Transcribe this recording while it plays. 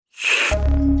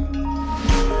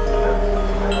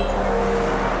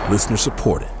Listener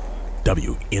supported.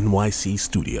 WNYC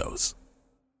Studios.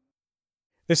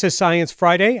 This is Science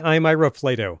Friday. I'm Ira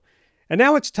Flato. And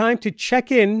now it's time to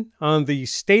check in on the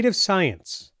state of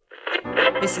science.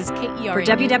 This is KERA for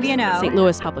WWNO, St.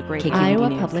 Louis Public Radio, Iowa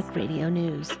Public Radio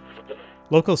News.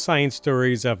 Local science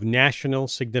stories of national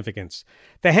significance.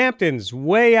 The Hamptons,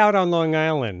 way out on Long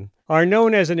Island, are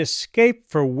known as an escape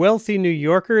for wealthy New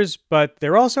Yorkers, but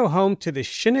they're also home to the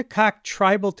Shinnecock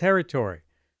tribal territory.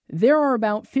 There are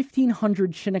about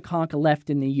 1,500 Shinnecock left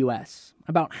in the U.S.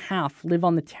 About half live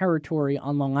on the territory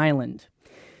on Long Island.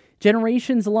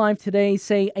 Generations alive today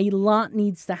say a lot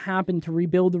needs to happen to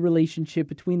rebuild the relationship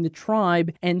between the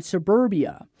tribe and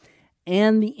suburbia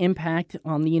and the impact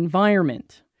on the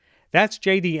environment. That's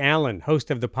J.D. Allen, host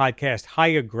of the podcast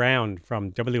Higher Ground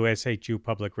from WSHU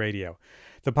Public Radio.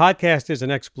 The podcast is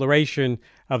an exploration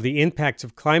of the impacts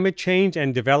of climate change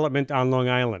and development on Long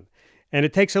Island. And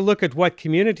it takes a look at what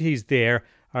communities there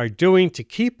are doing to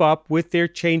keep up with their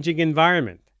changing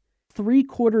environment.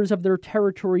 3/4 of their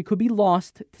territory could be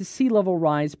lost to sea level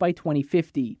rise by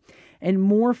 2050, and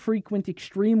more frequent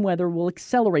extreme weather will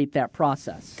accelerate that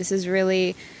process. This has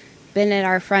really been at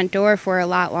our front door for a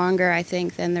lot longer, I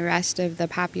think, than the rest of the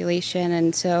population,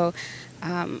 and so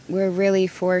we're really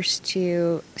forced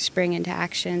to spring into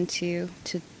action to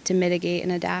mitigate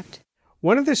and adapt.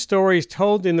 One of the stories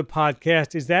told in the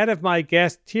podcast is that of my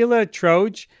guest, Tila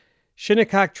Troge,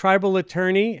 Shinnecock tribal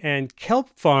attorney and kelp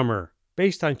farmer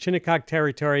based on Shinnecock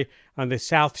territory on the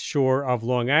south shore of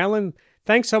Long Island.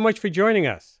 Thanks so much for joining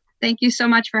us. Thank you so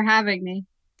much for having me.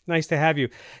 Nice to have you.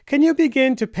 Can you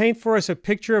begin to paint for us a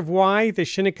picture of why the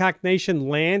Shinnecock Nation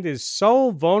land is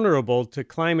so vulnerable to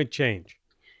climate change?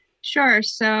 Sure.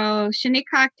 So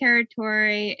Shinnecock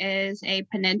territory is a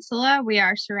peninsula. We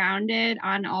are surrounded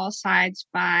on all sides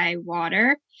by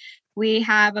water. We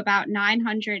have about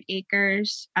 900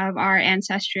 acres of our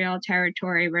ancestral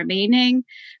territory remaining.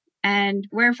 And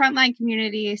we're a frontline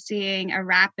community seeing a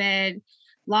rapid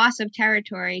loss of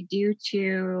territory due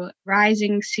to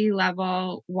rising sea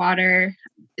level water.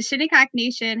 The Shinnecock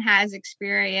Nation has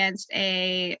experienced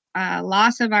a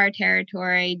loss of our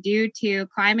territory due to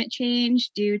climate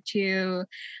change, due to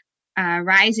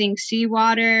rising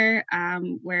seawater.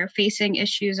 We're facing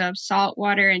issues of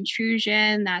saltwater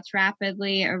intrusion that's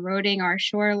rapidly eroding our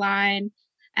shoreline,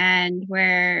 and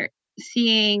we're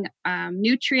seeing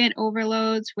nutrient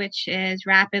overloads, which is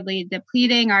rapidly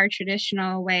depleting our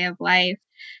traditional way of life,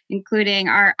 including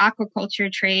our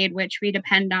aquaculture trade, which we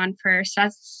depend on for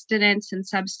sustenance and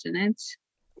subsistence.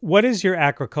 What is your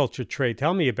aquaculture trade?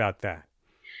 Tell me about that.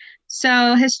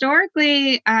 So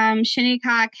historically,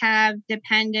 Shinnecock have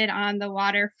depended on the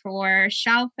water for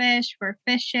shellfish, for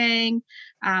fishing,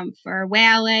 for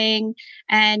whaling.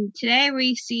 And today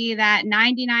we see that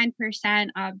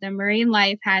 99% of the marine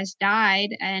life has died,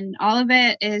 and all of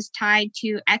it is tied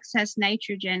to excess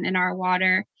nitrogen in our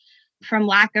water from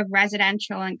lack of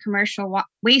residential and commercial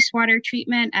wastewater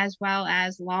treatment, as well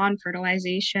as lawn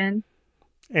fertilization.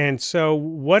 And so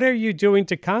what are you doing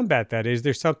to combat that? Is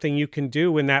there something you can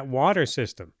do in that water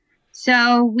system?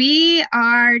 So we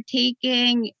are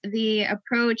taking the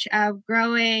approach of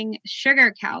growing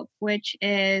sugar kelp, which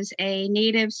is a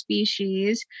native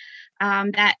species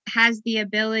that has the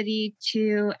ability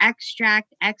to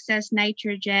extract excess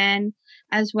nitrogen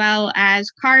as well as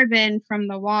carbon from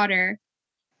the water.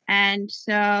 And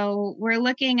so we're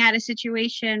looking at a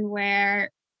situation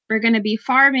where we're going to be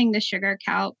farming the sugar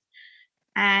kelp.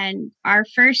 And our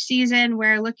first season,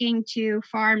 we're looking to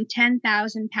farm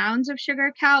 10,000 pounds of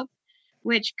sugar kelp,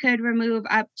 which could remove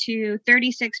up to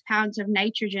 36 pounds of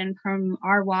nitrogen from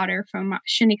our water from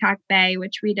Shinnecock Bay,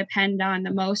 which we depend on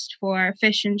the most for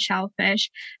fish and shellfish,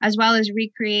 as well as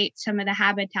recreate some of the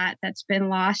habitat that's been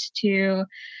lost to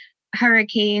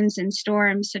hurricanes and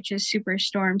storms such as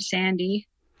Superstorm Sandy.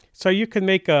 So you can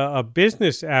make a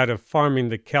business out of farming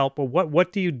the kelp. But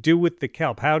what do you do with the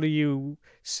kelp? How do you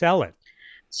sell it?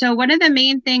 So one of the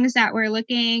main things that we're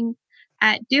looking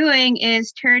at doing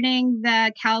is turning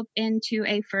the kelp into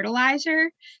a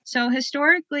fertilizer. So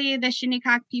historically, the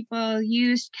Shinnecock people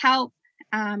used kelp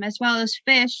as well as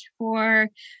fish for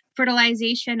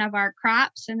fertilization of our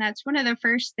crops. And that's one of the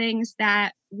first things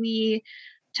that we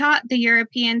taught the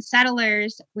European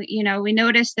settlers. We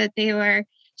noticed that they were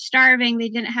starving. They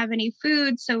didn't have any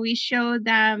food. So we showed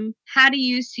them how to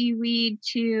use seaweed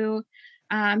to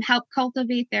help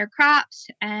cultivate their crops.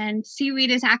 And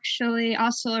seaweed is actually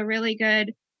also a really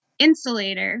good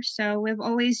insulator. So we've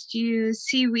always used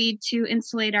seaweed to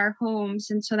insulate our homes.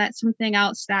 And so that's something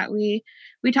else that we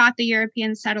taught the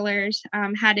European settlers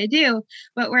how to do.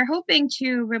 But we're hoping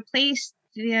to replace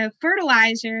the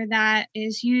fertilizer that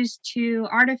is used to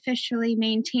artificially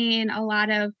maintain a lot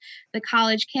of the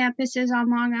college campuses on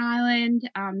Long Island,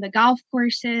 the golf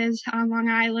courses on Long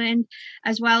Island,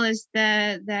 as well as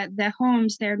the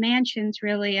homes, their mansions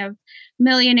really of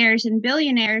millionaires and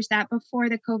billionaires that before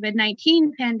the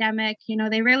COVID-19 pandemic,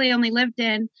 they really only lived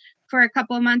in for a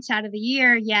couple of months out of the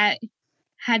year, yet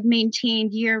had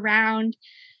maintained year-round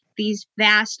these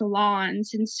vast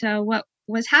lawns. And so what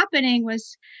was happening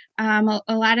was a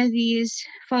lot of these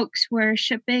folks were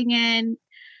shipping in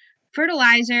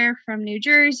fertilizer from New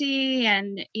Jersey,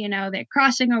 and they're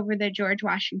crossing over the George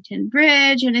Washington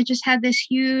Bridge, and it just had this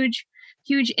huge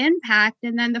impact.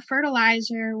 And then the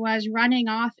fertilizer was running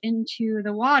off into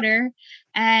the water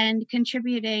and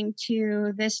contributing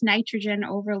to this nitrogen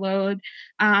overload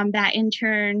that in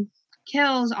turn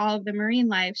kills all of the marine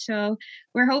life. So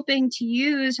we're hoping to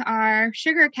use our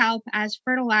sugar kelp as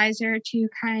fertilizer to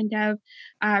kind of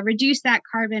reduce that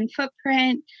carbon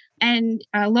footprint and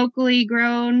locally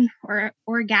grown or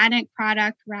organic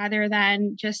product rather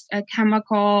than just a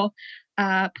chemical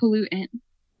pollutant.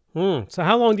 So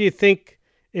how long do you think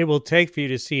it will take for you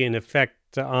to see an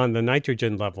effect on the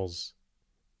nitrogen levels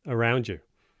around you?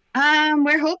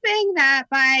 We're hoping that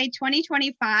by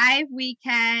 2025, we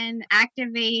can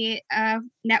activate a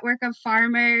network of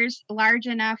farmers large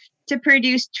enough to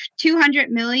produce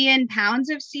 200 million pounds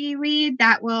of seaweed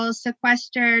that will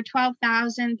sequester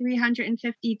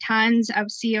 12,350 tons of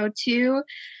CO2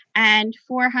 and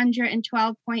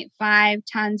 412.5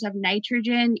 tons of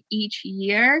nitrogen each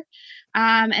year.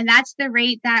 And that's the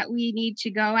rate that we need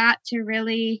to go at to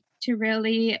really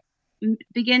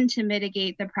begin to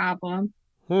mitigate the problem.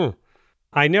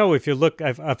 I know if I look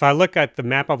at the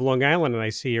map of Long Island and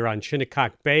I see you're on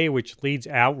Shinnecock Bay, which leads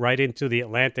out right into the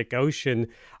Atlantic Ocean,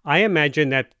 I imagine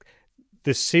that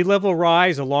the sea level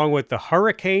rise, along with the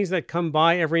hurricanes that come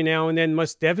by every now and then,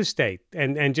 must devastate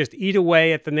and just eat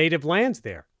away at the native lands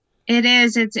there. It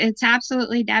is. It's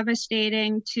absolutely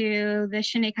devastating to the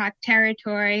Shinnecock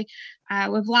territory.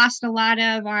 We've lost a lot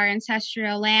of our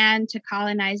ancestral land to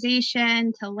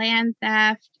colonization, to land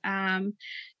theft,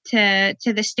 to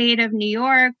the state of New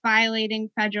York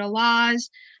violating federal laws.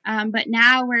 But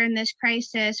now we're in this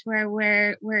crisis where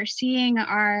we're seeing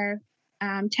our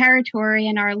territory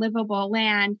and our livable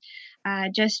land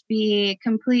just be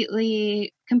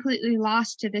completely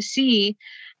lost to the sea.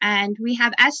 And we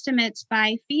have estimates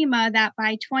by FEMA that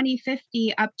by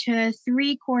 2050, up to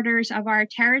 3/4 of our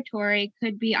territory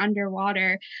could be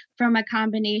underwater from a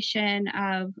combination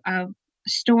of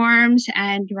storms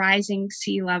and rising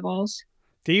sea levels.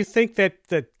 Do you think that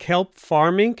the kelp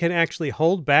farming can actually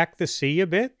hold back the sea a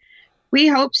bit? We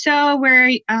hope so.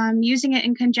 We're using it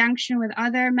in conjunction with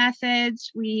other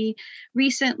methods. We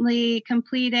recently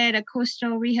completed a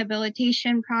coastal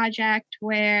rehabilitation project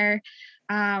where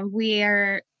we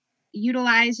are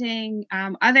utilizing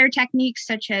other techniques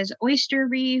such as oyster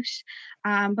reefs,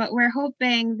 but we're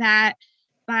hoping that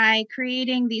by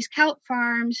creating these kelp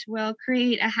farms, we'll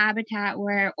create a habitat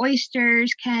where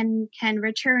oysters can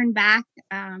return back.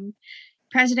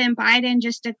 President Biden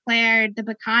just declared the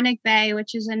Peconic Bay,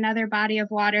 which is another body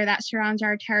of water that surrounds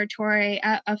our territory,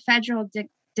 a federal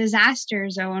disaster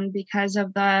zone because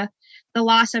of the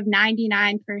loss of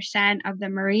 99% of the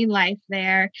marine life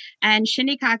there. And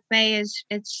Shinnecock Bay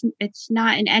it's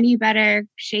not in any better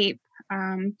shape.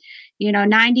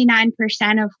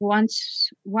 99% of once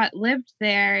what lived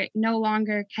there no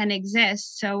longer can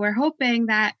exist. So we're hoping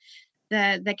that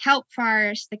the kelp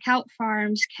farms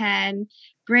can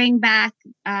bring back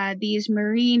these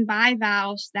marine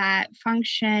bivalves that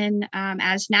function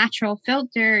as natural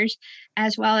filters,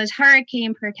 as well as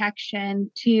hurricane protection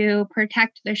to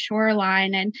protect the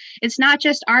shoreline. And it's not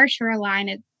just our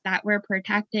shoreline that we're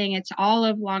protecting, it's all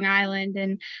of Long Island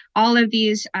and all of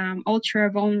these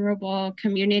ultra vulnerable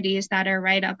communities that are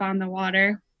right up on the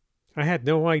water. I had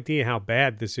no idea how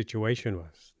bad the situation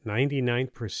was.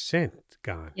 99%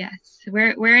 gone. Yes,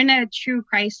 we're in a true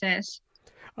crisis.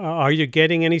 Are you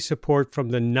getting any support from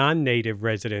the non-native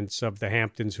residents of the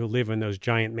Hamptons who live in those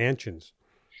giant mansions?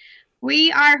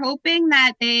 We are hoping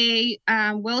that they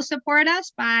will support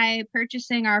us by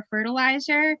purchasing our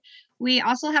fertilizer. We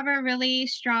also have a really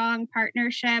strong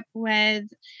partnership with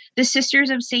the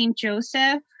Sisters of St.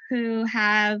 Joseph, who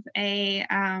have a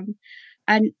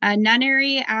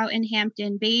nunnery out in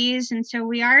Hampton Bays. And so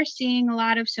we are seeing a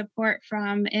lot of support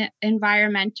from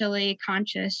environmentally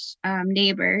conscious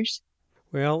neighbors.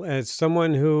 Well, as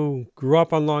someone who grew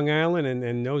up on Long Island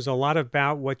and knows a lot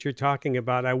about what you're talking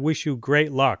about, I wish you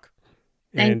great luck.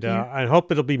 Thank you. I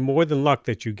hope it'll be more than luck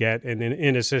that you get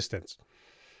in assistance.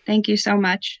 Thank you so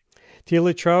much.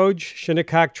 Tila Troge,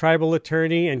 Shinnecock tribal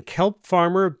attorney and kelp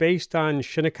farmer based on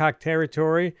Shinnecock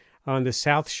territory on the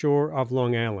south shore of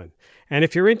Long Island. And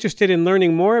if you're interested in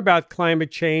learning more about climate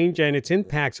change and its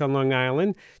impacts on Long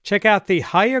Island, check out the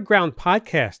Higher Ground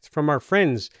podcast from our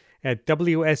friends at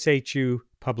WSHU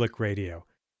Public Radio.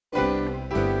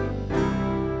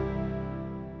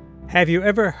 Have you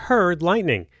ever heard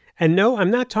lightning? And no, I'm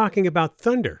not talking about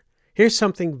thunder. Here's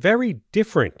something very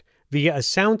different via a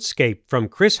soundscape from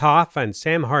Chris Hoff and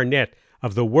Sam Harnett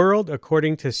of the World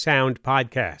According to Sound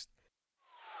podcast.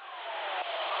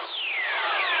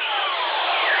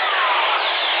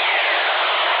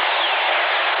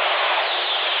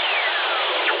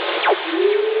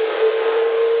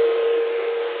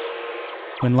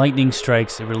 When lightning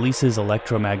strikes, it releases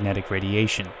electromagnetic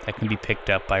radiation that can be picked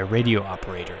up by radio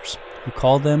operators, who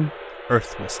call them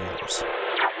earth whistlers.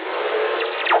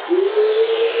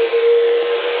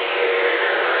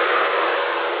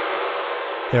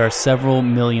 There are several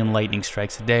million lightning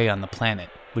strikes a day on the planet,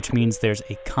 which means there's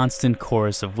a constant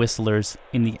chorus of whistlers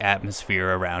in the atmosphere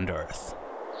around Earth.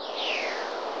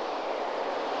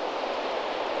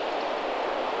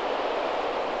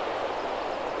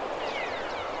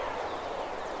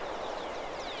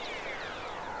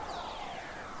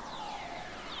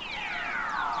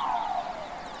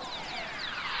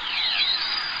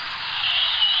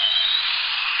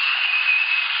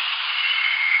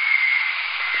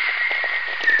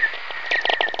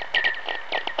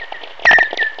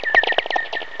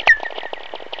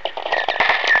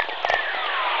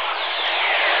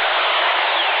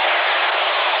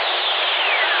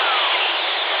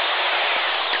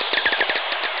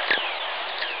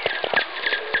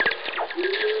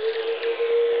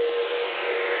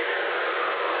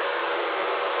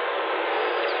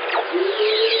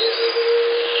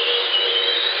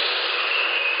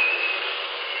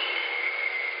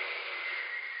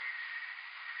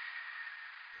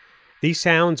 These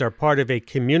sounds are part of a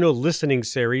communal listening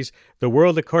series The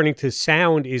World According to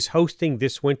Sound is hosting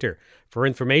this winter. For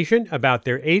information about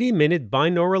their 80-minute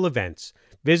binaural events,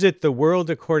 visit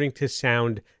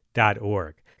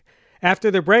theworldacordingtosound.org. After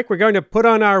the break, we're going to put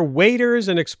on our waders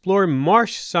and explore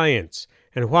marsh science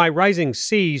and why rising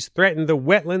seas threaten the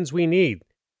wetlands we need.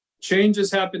 Change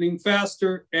is happening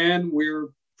faster, and we're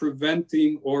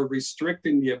preventing or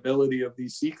restricting the ability of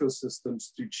these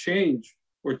ecosystems to change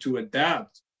or to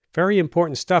adapt. Very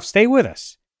important stuff. Stay with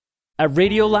us. At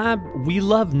Radiolab, we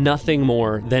love nothing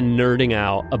more than nerding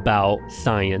out about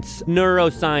science,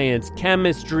 neuroscience,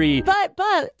 chemistry. But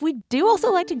we do also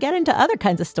like to get into other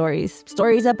kinds of stories.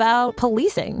 Stories about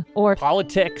policing or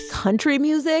politics, country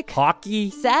music,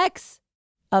 hockey, sex,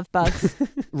 of bugs.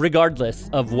 Regardless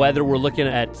of whether we're looking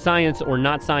at science or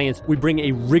not science, we bring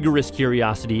a rigorous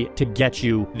curiosity to get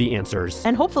you the answers.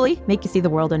 And hopefully make you see the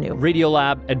world anew.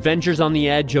 Radiolab, adventures on the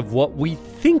edge of what we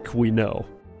think we know.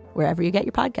 Wherever you get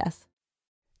your podcasts.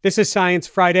 This is Science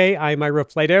Friday. I'm Ira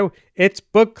Flato. It's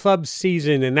book club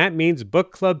season, and that means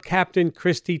book club captain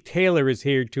Christy Taylor is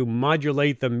here to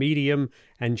modulate the medium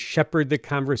and shepherd the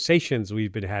conversations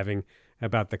we've been having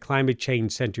about the climate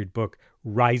change-centered book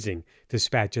Rising,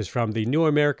 dispatches from the New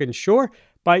American Shore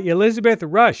by Elizabeth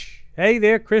Rush. Hey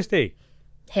there, Christy.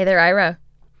 Hey there, Ira.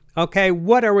 Okay,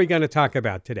 what are we going to talk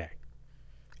about today?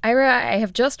 Ira, I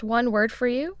have just one word for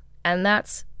you, and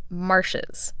that's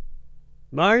marshes.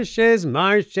 Marshes,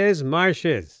 marshes,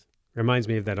 marshes. Reminds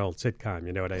me of that old sitcom,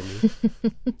 you know what I mean?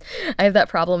 I have that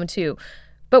problem too.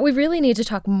 But we really need to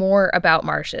talk more about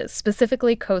marshes,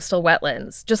 specifically coastal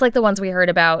wetlands, just like the ones we heard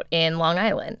about in Long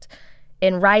Island.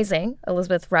 In Rising,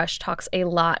 Elizabeth Rush talks a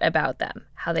lot about them,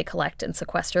 how they collect and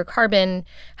sequester carbon,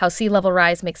 how sea level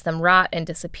rise makes them rot and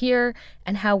disappear,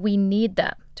 and how we need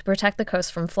them to protect the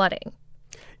coast from flooding.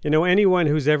 You know, anyone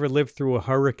who's ever lived through a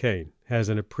hurricane has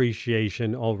an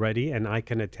appreciation already, and I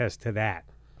can attest to that.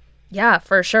 Yeah,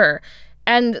 for sure.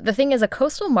 And the thing is, a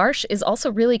coastal marsh is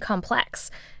also really complex.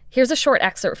 Here's a short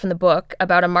excerpt from the book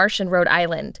about a marsh in Rhode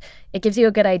Island. It gives you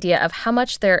a good idea of how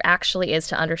much there actually is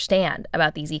to understand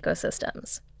about these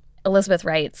ecosystems. Elizabeth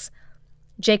writes,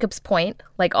 Jacob's Point,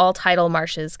 like all tidal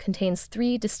marshes, contains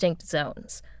 3 distinct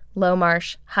zones: low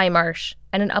marsh, high marsh,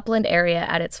 and an upland area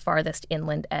at its farthest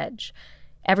inland edge.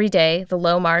 Every day, the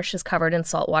low marsh is covered in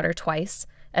salt water twice,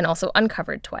 and also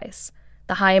uncovered twice.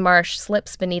 The high marsh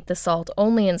slips beneath the salt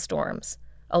only in storms.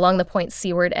 Along the point's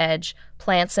seaward edge,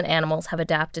 plants and animals have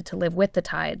adapted to live with the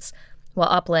tides, while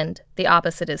upland, the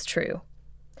opposite is true.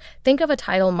 Think of a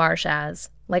tidal marsh as,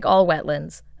 like all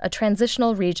wetlands, a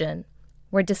transitional region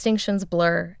where distinctions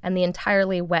blur and the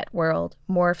entirely wet world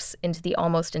morphs into the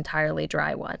almost entirely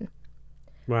dry one.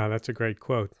 Wow, that's a great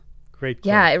quote. Great quote.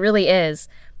 Yeah, it really is.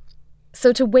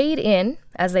 So to wade in,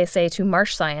 as they say, to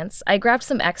marsh science, I grabbed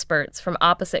some experts from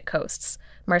opposite coasts,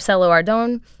 Marcelo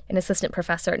Ardon, an assistant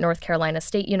professor at North Carolina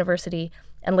State University,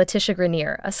 and Letitia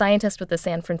Grenier, a scientist with the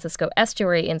San Francisco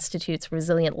Estuary Institute's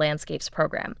Resilient Landscapes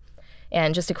program.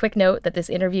 And just a quick note that this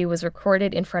interview was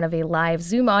recorded in front of a live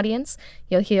Zoom audience.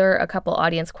 You'll hear a couple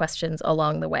audience questions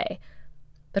along the way.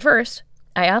 But first,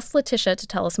 I asked Letitia to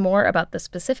tell us more about the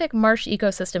specific marsh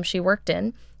ecosystem she worked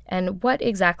in and what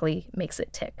exactly makes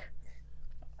it tick.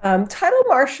 Tidal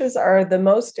marshes are the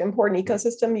most important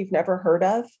ecosystem you've never heard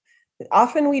of.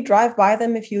 Often we drive by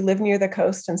them if you live near the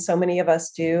coast, and so many of us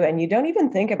do, and you don't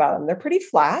even think about them. They're pretty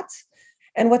flat.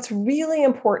 And what's really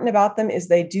important about them is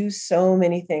they do so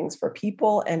many things for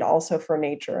people and also for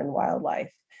nature and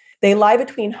wildlife. They lie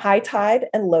between high tide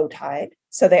and low tide.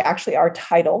 So they actually are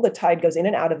tidal. The tide goes in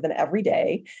and out of them every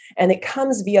day. And it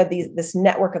comes via this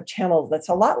network of channels that's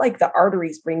a lot like the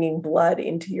arteries bringing blood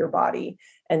into your body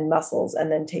and muscles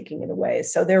and then taking it away.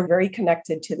 So they're very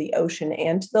connected to the ocean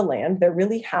and to the land. They're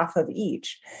really half of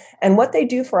each. And what they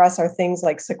do for us are things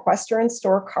like sequester and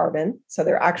store carbon. So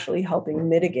they're actually helping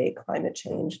mitigate climate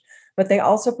change. But they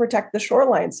also protect the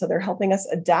shoreline. So they're helping us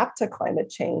adapt to climate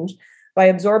change by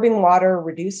absorbing water,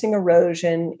 reducing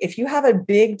erosion. If you have a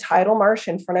big tidal marsh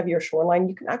in front of your shoreline,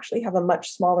 you can actually have a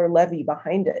much smaller levee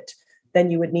behind it than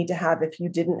you would need to have if you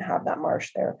didn't have that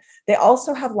marsh there. They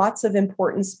also have lots of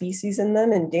important species in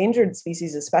them, endangered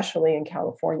species, especially in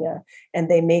California, and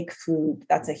they make food.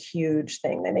 That's a huge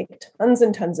thing. They make tons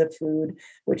and tons of food,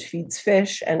 which feeds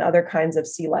fish and other kinds of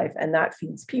sea life, and that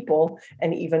feeds people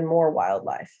and even more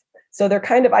wildlife. So they're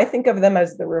I think of them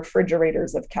as the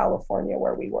refrigerators of California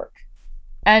where we work.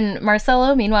 And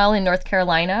Marcelo, meanwhile, in North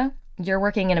Carolina, you're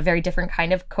working in a very different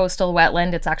kind of coastal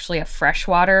wetland. It's actually a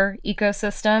freshwater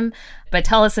ecosystem. But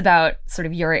tell us about sort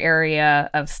of your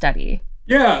area of study.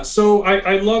 Yeah, so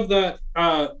I love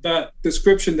that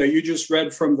description that you just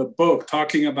read from the book,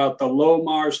 talking about the low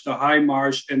marsh, the high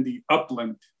marsh, and the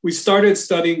upland. We started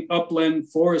studying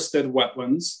upland forested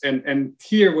wetlands. And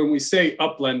here, when we say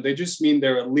upland, they just mean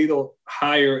they're a little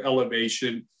higher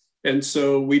elevation. And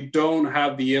so we don't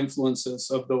have the influences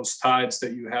of those tides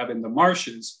that you have in the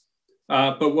marshes.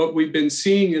 But what we've been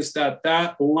seeing is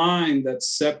that line that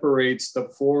separates the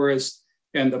forest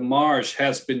and the marsh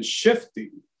has been shifting.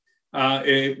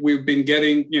 We've been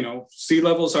getting, sea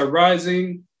levels are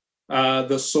rising,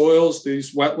 the soils,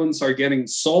 these wetlands are getting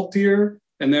saltier,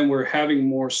 and then we're having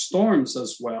more storms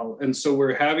as well. And so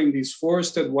we're having these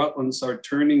forested wetlands are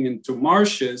turning into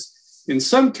marshes in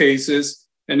some cases.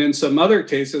 And in some other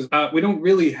cases, we don't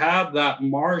really have that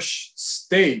marsh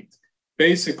state.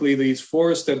 Basically, these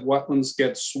forested wetlands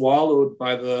get swallowed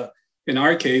by in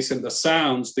our case, in the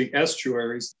sounds, the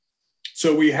estuaries.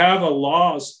 So we have a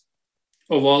loss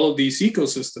of all of these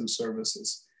ecosystem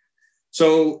services.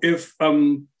 So if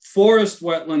forest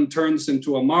wetland turns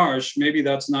into a marsh, maybe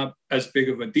that's not as big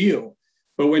of a deal.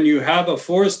 But when you have a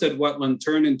forested wetland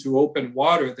turn into open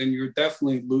water, then you're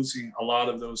definitely losing a lot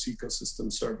of those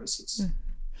ecosystem services.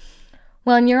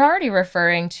 Well, and you're already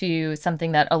referring to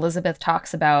something that Elizabeth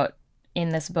talks about in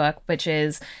this book, which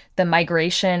is the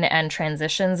migration and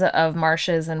transitions of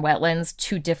marshes and wetlands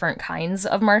to different kinds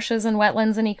of marshes and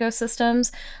wetlands and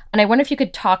ecosystems. And I wonder if you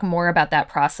could talk more about that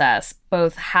process,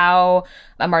 both how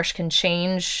a marsh can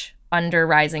change under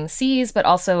rising seas, but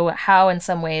also how in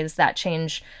some ways that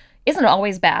change isn't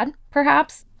always bad,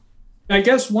 perhaps. I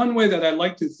guess one way that I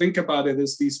like to think about it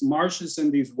is these marshes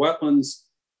and these wetlands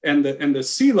and the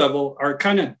sea level are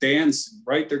kind of dancing,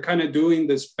 right? They're kind of doing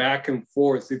this back and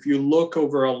forth. If you look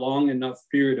over a long enough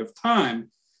period of time,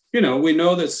 we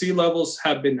know that sea levels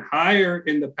have been higher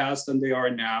in the past than they are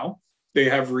now. They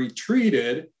have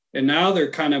retreated, and now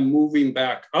they're kind of moving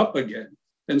back up again.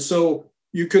 And so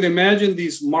you could imagine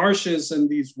these marshes and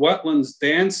these wetlands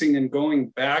dancing and going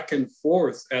back and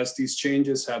forth as these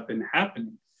changes have been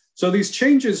happening. So these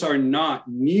changes are not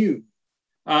new.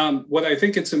 What I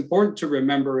think it's important to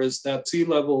remember is that sea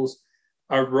levels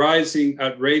are rising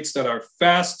at rates that are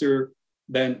faster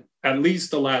than at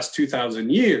least the last 2,000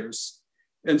 years.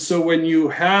 And so when you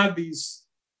have these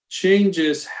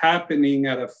changes happening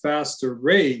at a faster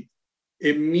rate,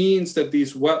 it means that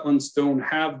these wetlands don't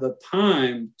have the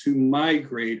time to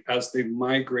migrate as they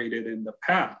migrated in the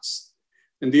past.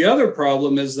 And the other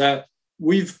problem is that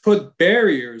we've put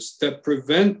barriers that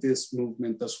prevent this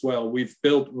movement as well. We've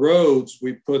built roads,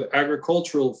 we've put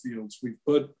agricultural fields, we've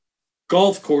put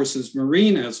golf courses,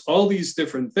 marinas, all these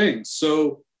different things.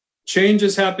 So change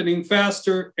is happening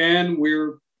faster, and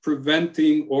we're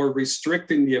preventing or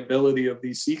restricting the ability of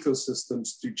these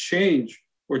ecosystems to change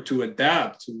or to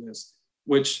adapt to this.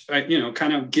 which,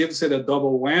 kind of gives it a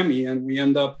double whammy. And we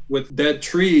end up with dead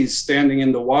trees standing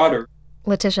in the water.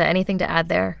 Letitia, anything to add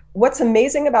there? What's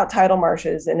amazing about tidal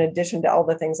marshes, in addition to all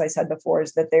the things I said before,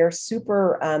 is that they're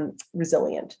super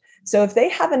resilient. So if they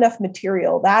have enough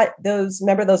material,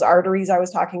 remember those arteries I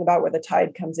was talking about where the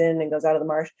tide comes in and goes out of the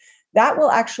marsh, that will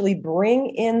actually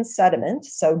bring in sediment.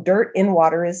 So dirt in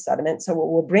water is sediment. So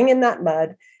we'll bring in that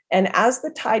mud. And as the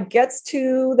tide gets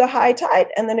to the high tide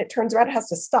and then it turns around, it has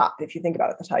to stop. If you think about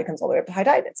it, the tide comes all the way up to high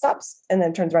tide, it stops and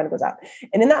then turns around and goes out.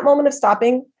 And in that moment of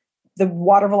stopping, the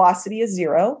water velocity is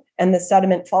 0 and the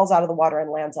sediment falls out of the water and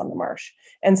lands on the marsh.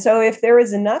 And so if there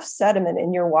is enough sediment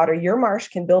in your water, your marsh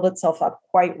can build itself up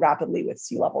quite rapidly with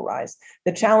sea level rise.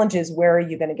 The challenge is, where are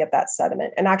you going to get that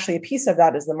sediment? And actually a piece of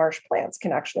that is the marsh plants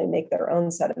can actually make their own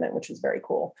sediment, which is very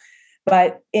cool.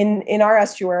 But in our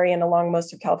estuary and along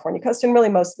most of California coast, and really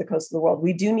most of the coast of the world,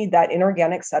 we do need that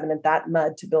inorganic sediment, that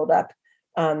mud, to build up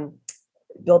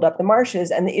the marshes.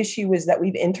 And the issue is that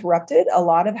we've interrupted a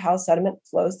lot of how sediment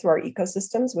flows through our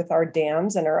ecosystems with our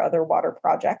dams and our other water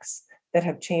projects that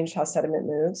have changed how sediment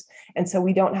moves. And so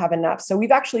we don't have enough. So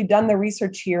we've actually done the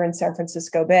research here in San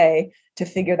Francisco Bay to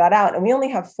figure that out. And we only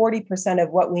have 40% of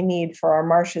what we need for our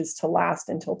marshes to last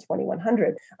until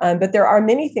 2100. But there are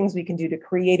many things we can do to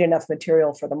create enough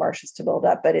material for the marshes to build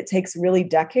up. But it takes really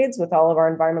decades with all of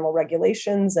our environmental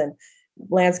regulations and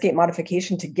landscape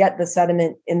modification to get the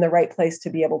sediment in the right place to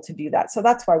be able to do that. So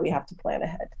that's why we have to plan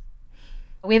ahead.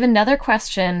 We have another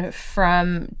question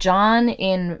from John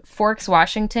in Forks,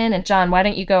 Washington. And John, why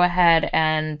don't you go ahead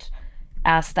and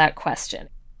ask that question?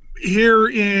 Here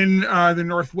in the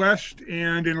Northwest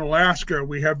and in Alaska,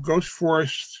 we have ghost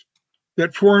forests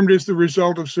that formed as the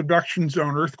result of subduction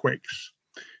zone earthquakes.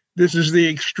 This is the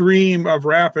extreme of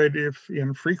rapid, if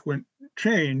infrequent,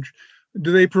 change.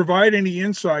 Do they provide any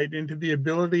insight into the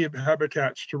ability of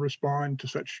habitats to respond to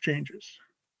such changes?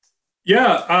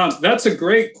 Yeah, that's a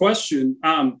great question.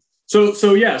 So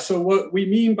what we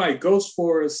mean by ghost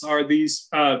forests are these,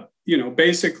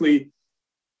 basically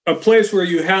a place where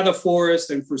you had a forest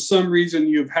and for some reason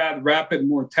you've had rapid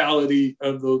mortality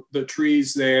of the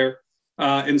trees there.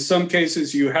 In some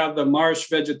cases, you have the marsh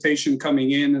vegetation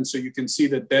coming in, and so you can see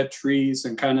the dead trees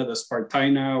and kind of the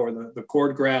spartina or the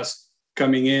cordgrass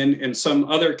coming in. In some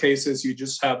other cases, you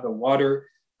just have the water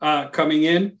coming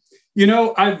in.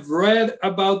 I've read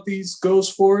about these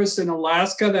ghost forests in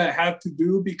Alaska that had to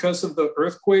do because of the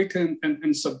earthquake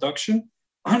and subduction.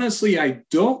 Honestly, I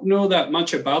don't know that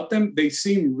much about them. They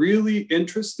seem really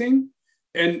interesting,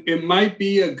 and it might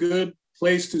be a good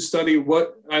place to study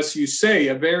what, as you say,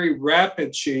 a very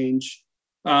rapid change,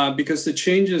 because the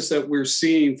changes that we're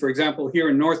seeing, for example, here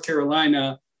in North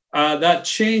Carolina, that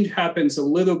change happens a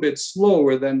little bit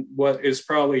slower than what is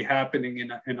probably happening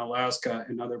in Alaska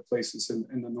and other places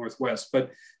in the Northwest. But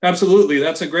absolutely,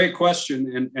 that's a great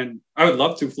question. And I would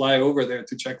love to fly over there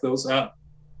to check those out.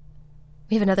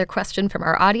 We have another question from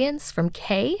our audience, from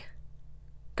Kay.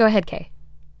 Go ahead, Kay.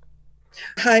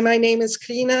 Hi, my name is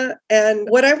Karina. And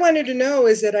what I wanted to know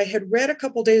is that I had read a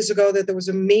couple days ago that there was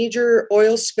a major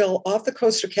oil spill off the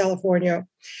coast of California.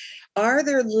 Are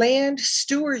there land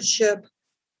stewardship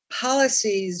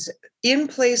policies in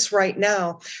place right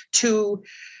now to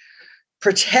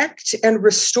protect and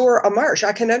restore a marsh?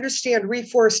 I can understand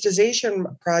reforestation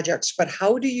projects, but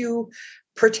how do you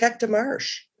protect a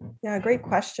marsh? Yeah, great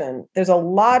question. There's a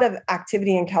lot of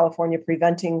activity in California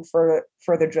preventing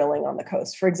further drilling on the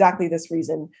coast for exactly this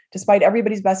reason. Despite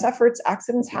everybody's best efforts,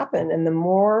 accidents happen. And the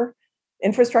more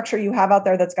infrastructure you have out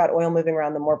there that's got oil moving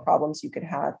around, the more problems you could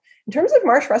have. In terms of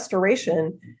marsh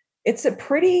restoration, it's a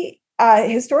pretty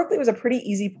historically, it was a pretty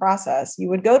easy process. You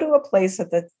would go to a place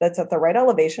that's at the right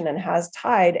elevation and has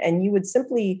tide, and you would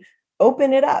simply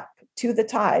open it up to the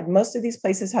tide. Most of these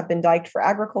places have been diked for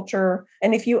agriculture.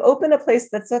 And if you open a place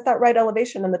that's at that right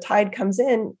elevation and the tide comes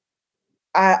in,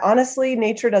 honestly,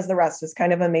 nature does the rest. It's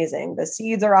kind of amazing. The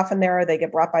seeds are often there. They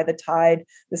get brought by the tide.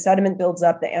 The sediment builds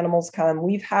up. The animals come.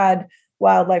 We've had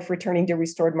wildlife returning to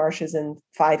restored marshes in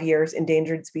 5 years,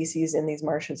 endangered species in these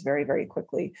marshes very, very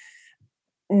quickly.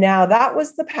 Now, that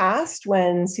was the past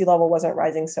when sea level wasn't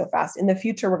rising so fast. In the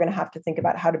future, we're going to have to think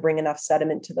about how to bring enough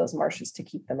sediment to those marshes to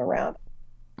keep them around.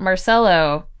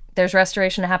 Marcelo, there's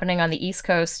restoration happening on the East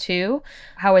Coast too.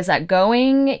 How is that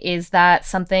going? Is that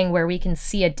something where we can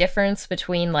see a difference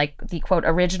between like the quote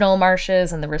original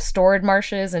marshes and the restored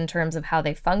marshes in terms of how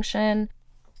they function?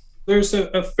 There's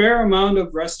a fair amount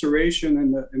of restoration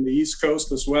in the East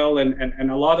Coast as well. And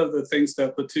a lot of the things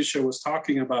that Letitia was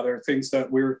talking about are things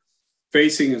that we're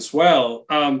facing as well.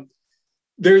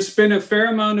 There's been a fair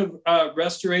amount of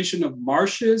restoration of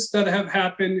marshes that have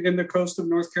happened in the coast of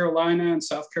North Carolina and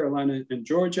South Carolina and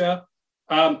Georgia.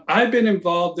 I've been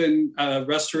involved in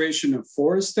restoration of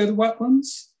forested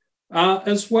wetlands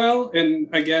as well.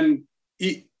 And again,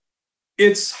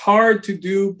 it's hard to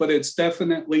do, but it's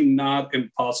definitely not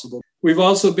impossible. We've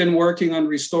also been working on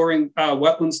restoring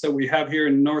wetlands that we have here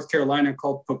in North Carolina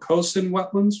called Poquoson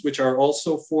wetlands, which are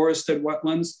also forested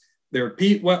wetlands. They're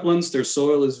peat wetlands. Their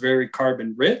soil is very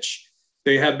carbon rich.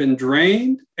 They have been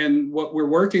drained. And what we're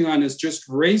working on is just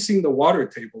raising the water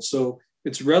table. So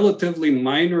it's relatively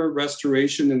minor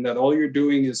restoration in that all you're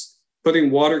doing is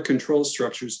putting water control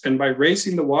structures. And by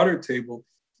raising the water table,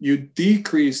 you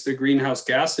decrease the greenhouse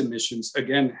gas emissions,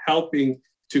 again, helping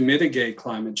to mitigate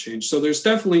climate change. So there's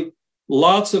definitely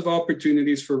lots of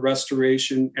opportunities for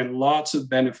restoration and lots of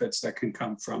benefits that can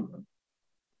come from them.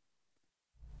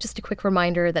 Just a quick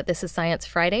reminder that this is Science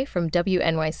Friday from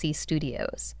WNYC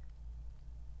Studios.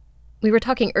 We were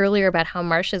talking earlier about how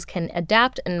marshes can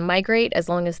adapt and migrate as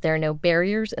long as there are no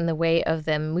barriers in the way of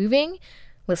them moving.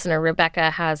 Listener Rebecca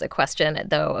has a question,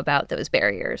 though, about those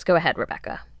barriers. Go ahead,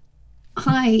 Rebecca.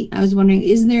 Hi, I was wondering,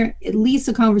 is there at least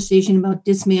a conversation about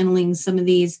dismantling some of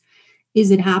these?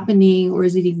 Is it happening or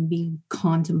is it even being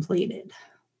contemplated?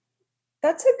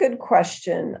 That's a good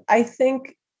question. I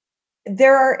think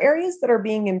there are areas that are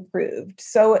being improved.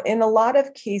 So in a lot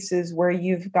of cases where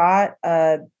you've got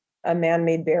a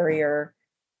man-made barrier,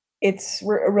 it's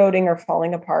eroding or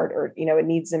falling apart, or it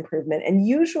needs improvement. And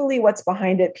usually what's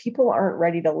behind it, people aren't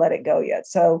ready to let it go yet.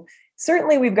 So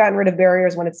certainly we've gotten rid of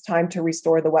barriers when it's time to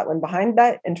restore the wetland behind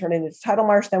that and turn it into tidal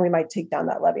marsh, then we might take down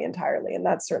that levee entirely. And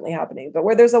that's certainly happening. But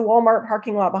where there's a Walmart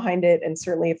parking lot behind it, and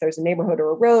certainly if there's a neighborhood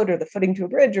or a road or the footing to a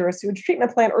bridge or a sewage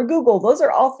treatment plant or Google, those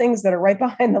are all things that are right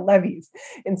behind the levees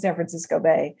in San Francisco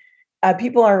Bay.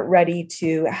 People aren't ready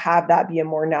to have that be a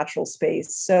more natural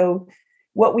space. So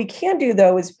what we can do,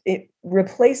 though, is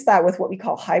replace that with what we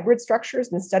call hybrid structures.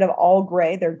 Instead of all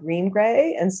gray, they're green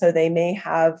gray. And so they may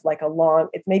have like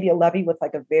it's maybe a levee with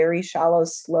like a very shallow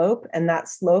slope, and that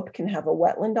slope can have a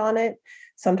wetland on it.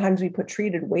 Sometimes we put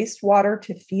treated wastewater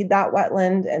to feed that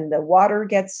wetland, and the water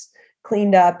gets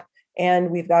cleaned up,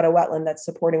 and we've got a wetland that's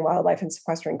supporting wildlife and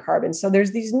sequestering carbon. So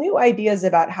there's these new ideas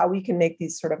about how we can make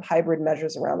these sort of hybrid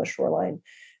measures around the shoreline.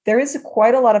 There is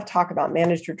quite a lot of talk about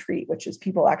managed retreat, which is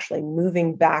people actually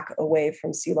moving back away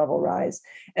from sea level rise.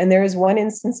 And there is one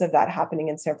instance of that happening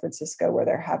in San Francisco where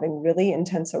they're having really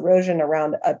intense erosion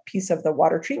around a piece of the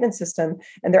water treatment system,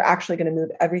 and they're actually going to move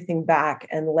everything back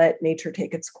and let nature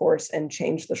take its course and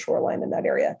change the shoreline in that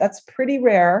area. That's pretty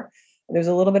rare. There's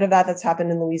a little bit of that's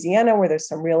happened in Louisiana, where there's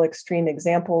some real extreme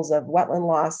examples of wetland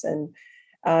loss. And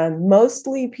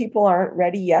mostly people aren't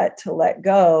ready yet to let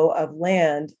go of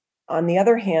land. On the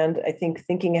other hand, I think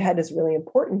thinking ahead is really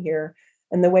important here.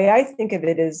 And the way I think of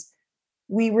it is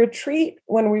we retreat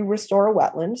when we restore a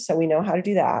wetland, so we know how to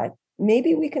do that.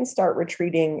 Maybe we can start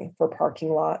retreating for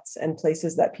parking lots and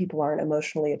places that people aren't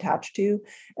emotionally attached to.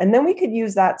 And then we could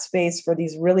use that space for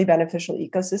these really beneficial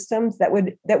ecosystems that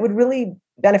would really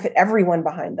benefit everyone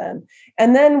behind them.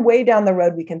 And then way down the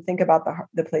road, we can think about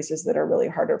the places that are really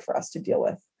harder for us to deal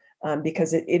with,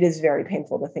 because it is very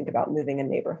painful to think about moving a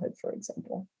neighborhood, for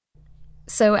example.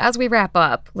 So as we wrap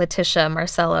up, Letitia,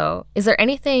 Marcelo, is there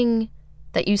anything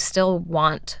that you still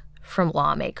want from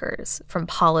lawmakers, from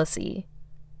policy?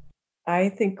 I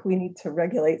think we need to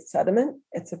regulate sediment.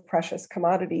 It's a precious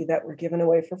commodity that we're giving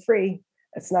away for free.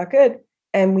 It's not good.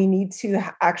 And we need to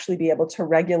actually be able to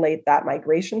regulate that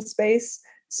migration space.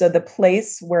 So the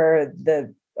place where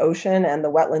the ocean and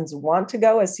the wetlands want to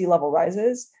go as sea level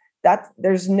rises,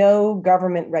 there's no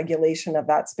government regulation of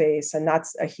that space. And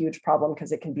that's a huge problem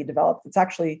because it can be developed. It's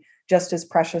actually just as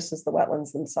precious as the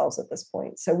wetlands themselves at this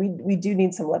point. So we do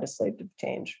need some legislative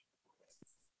change.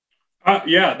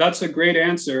 Yeah, that's a great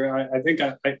answer. I think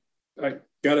I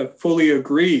got to fully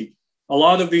agree. A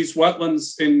lot of these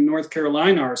wetlands in North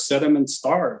Carolina are sediment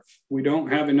starved. We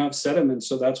don't have enough sediment.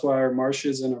 So that's why our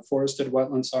marshes and our forested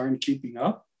wetlands aren't keeping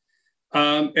up.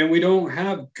 And we don't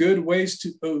have good ways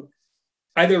to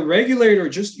either regulate or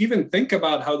just even think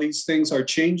about how these things are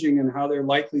changing and how they're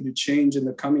likely to change in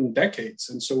the coming decades.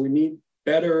 And so we need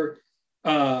better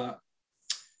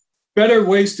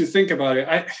ways to think about it.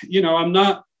 I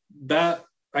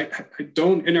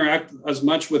don't interact as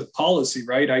much with policy,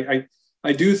 right?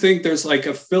 I do think there's like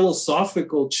a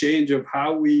philosophical change of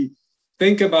how we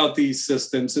think about these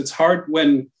systems. It's hard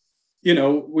when,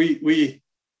 the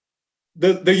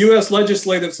US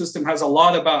legislative system has a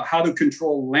lot about how to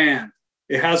control land.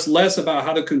 It has less about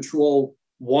how to control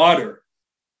water.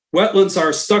 Wetlands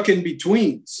are stuck in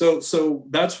between. So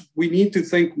we need to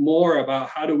think more about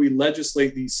how do we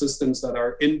legislate these systems that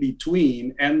are in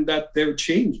between and that they're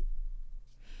changing.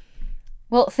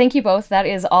 Well, thank you both. That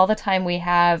is all the time we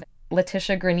have.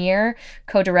 Letitia Grenier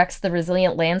co-directs the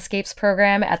Resilient Landscapes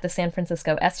program at the San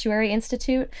Francisco Estuary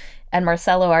Institute, and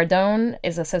Marcelo Ardone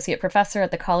is associate professor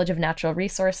at the College of Natural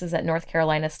Resources at North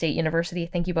Carolina State University.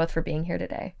 Thank you both for being here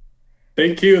today.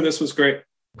 Thank you. This was great.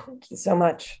 Thank you so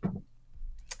much.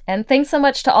 And thanks so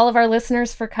much to all of our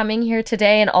listeners for coming here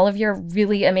today and all of your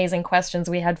really amazing questions.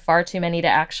 We had far too many to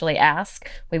actually ask.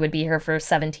 We would be here for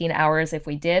 17 hours if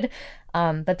we did.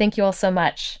 But thank you all so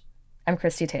much. I'm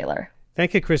Christy Taylor.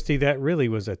 Thank you, Christy. That really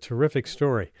was a terrific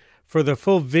story. For the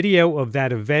full video of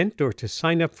that event or to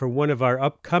sign up for one of our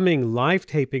upcoming live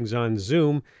tapings on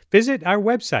Zoom, visit our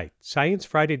website,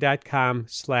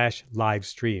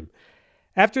 sciencefriday.com/livestream.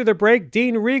 After the break,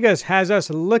 Dean Regas has us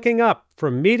looking up for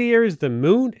meteors, the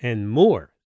moon, and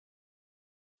more.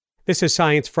 This is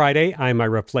Science Friday. I'm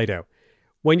Ira Flato.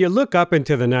 When you look up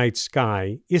into the night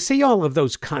sky, you see all of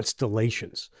those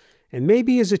constellations. And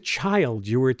maybe as a child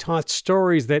you were taught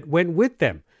stories that went with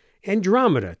them.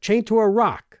 Andromeda, chained to a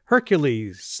rock,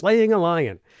 Hercules, slaying a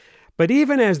lion. But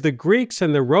even as the Greeks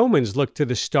and the Romans looked to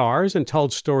the stars and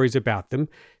told stories about them,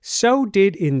 so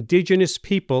did indigenous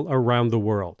people around the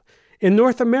world. In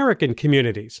North American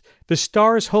communities, the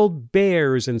stars hold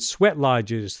bears and sweat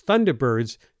lodges,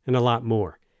 thunderbirds, and a lot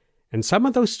more. And some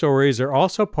of those stories are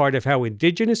also part of how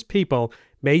indigenous people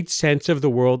made sense of the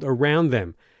world around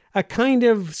them. A kind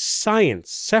of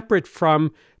science separate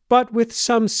from, but with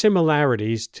some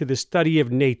similarities to the study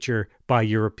of nature by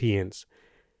Europeans.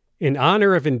 In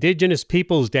honor of Indigenous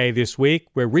Peoples Day this week,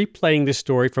 we're replaying the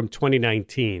story from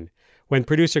 2019, when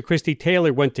producer Christy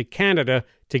Taylor went to Canada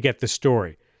to get the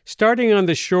story, starting on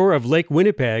the shore of Lake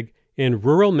Winnipeg in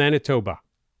rural Manitoba.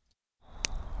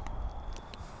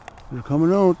 They're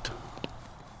coming out.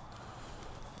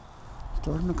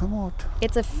 Starting to come out.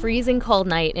 It's a freezing cold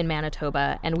night in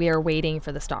Manitoba, and we are waiting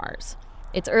for the stars.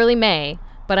 It's early May,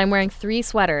 but I'm wearing 3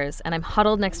 sweaters, and I'm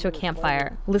huddled next to a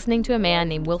campfire, listening to a man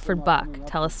named Wilfred Buck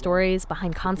tell us stories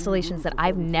behind constellations that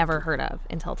I've never heard of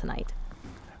until tonight.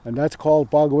 And that's called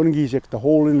Bagwingizik, the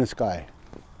hole in the sky.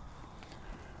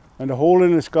 And the hole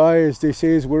in the sky, as they say,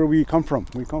 is where we come from.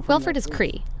 Wilfred is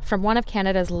Cree, from one of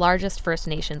Canada's largest First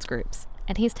Nations groups,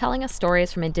 and he's telling us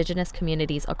stories from Indigenous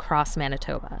communities across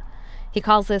Manitoba. He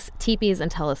calls this Teepees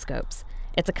and Telescopes.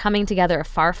 It's a coming together of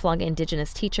far-flung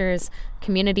Indigenous teachers,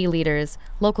 community leaders,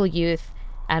 local youth,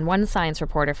 and one science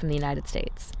reporter from the United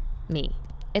States, me.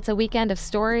 It's a weekend of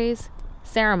stories,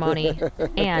 ceremony,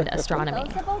 and astronomy.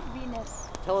 Tell us about Venus.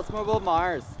 Tell us more about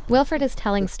Mars. Wilfred is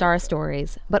telling star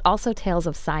stories, but also tales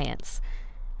of science.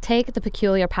 Take the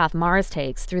peculiar path Mars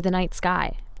takes through the night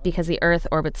sky, because the Earth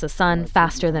orbits the sun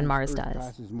faster than Mars does.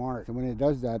 Passes Mars. And when it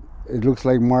does that, it looks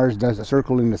like Mars does a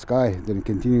circle in the sky, then it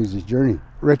continues its journey.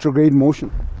 Retrograde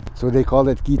motion. So they call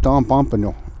it Kitan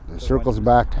Pompano. It circles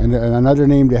back. And another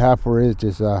name they have for it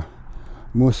is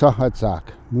Musa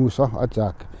Hatzak. Musa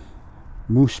Hatzak.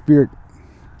 Moose spirit.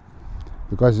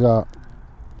 Because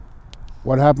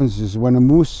what happens is when a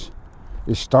moose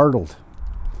is startled,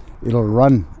 it'll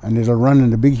run, and it'll run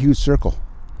in a big, huge circle.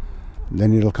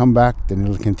 Then it'll come back, then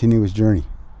it'll continue its journey.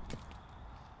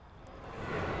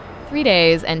 3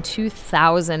 days and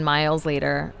 2,000 miles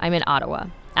later, I'm in Ottawa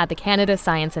at the Canada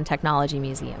Science and Technology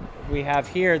Museum. We have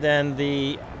here then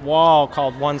the wall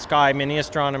called One Sky, mini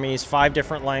astronomies, 5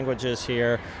 different languages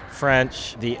here,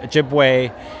 French, the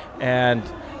Ojibwe, and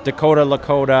Dakota,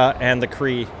 Lakota, and the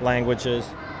Cree languages.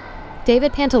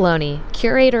 David Pantaloni,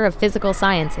 curator of physical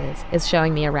sciences, is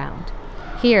showing me around.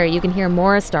 Here, you can hear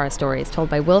more star stories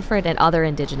told by Wilfred and other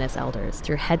Indigenous elders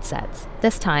through headsets.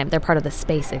 This time, they're part of the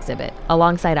space exhibit,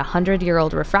 alongside a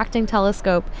 100-year-old refracting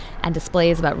telescope and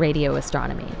displays about radio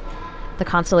astronomy. The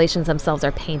constellations themselves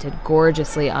are painted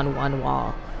gorgeously on one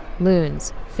wall.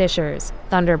 Moons, fissures,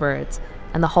 thunderbirds,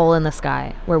 and the hole in the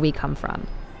sky, where we come from.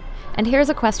 And here's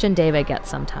a question David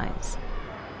gets sometimes.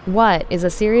 What is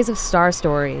a series of star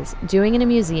stories doing in a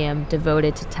museum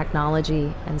devoted to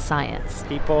technology and science?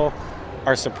 People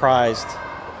are surprised,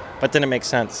 but then it makes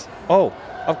sense. Oh,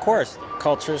 of course,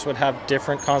 cultures would have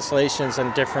different constellations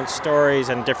and different stories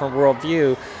and different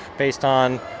worldview based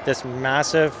on this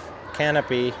massive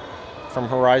canopy from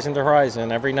horizon to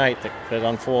horizon every night that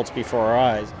unfolds before our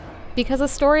eyes. Because a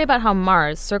story about how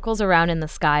Mars circles around in the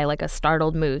sky like a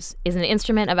startled moose is an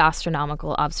instrument of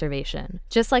astronomical observation,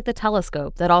 just like the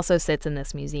telescope that also sits in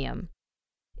this museum.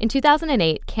 In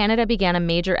 2008, Canada began a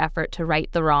major effort to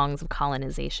right the wrongs of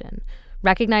colonization,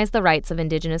 recognize the rights of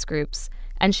Indigenous groups,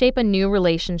 and shape a new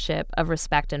relationship of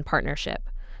respect and partnership,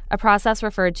 a process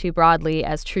referred to broadly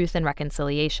as truth and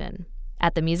reconciliation.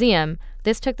 At the museum,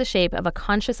 this took the shape of a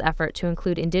conscious effort to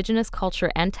include Indigenous culture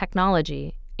and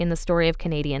technology in the story of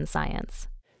Canadian science.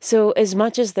 So as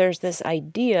much as there's this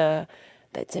idea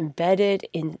that's embedded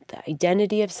in the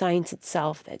identity of science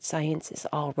itself, that science is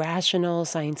all rational,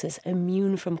 science is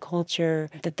immune from culture,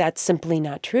 that's simply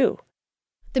not true.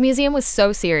 The museum was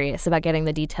so serious about getting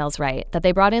the details right that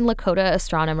they brought in Lakota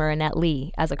astronomer Annette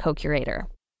Lee as a co-curator.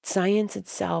 Science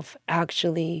itself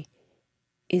actually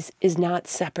is not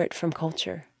separate from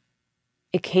culture.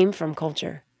 It came from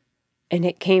culture, and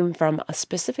it came from a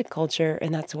specific culture,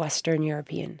 and that's Western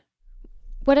European.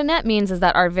 What Annette means is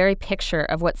that our very picture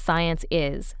of what science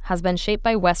is has been shaped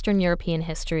by Western European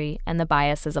history and the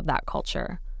biases of that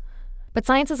culture. But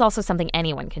science is also something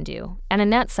anyone can do, and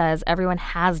Annette says everyone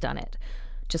has done it.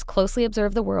 Just closely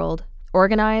observe the world,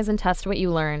 organize and test what you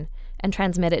learn, and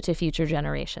transmit it to future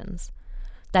generations.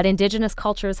 That indigenous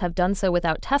cultures have done so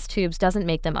without test tubes doesn't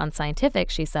make them unscientific,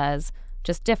 she says,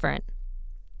 just different.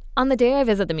 On the day I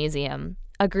visit the museum,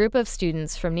 a group of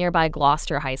students from nearby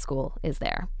Gloucester High School is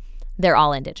there. They're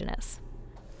all indigenous.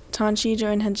 Hello, I'm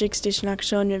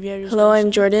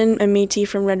Jordan, a Métis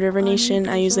from Red River Nation.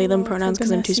 I use they, them pronouns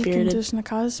because I'm two-spirited.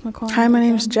 Hi, my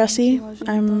name is Jesse.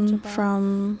 I'm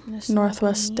from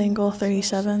Northwest Dingle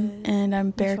 37, and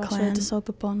I'm Bear Clan.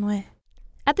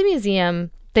 At the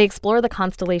museum, they explore the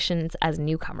constellations as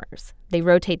newcomers. They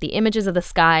rotate the images of the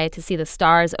sky to see the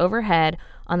stars overhead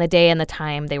on the day and the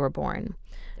time they were born.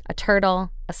 A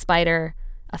turtle, a spider,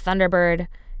 a thunderbird,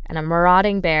 and a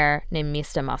marauding bear named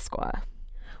Mista Musqua.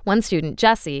 One student,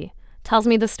 Jessie, tells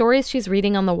me the stories she's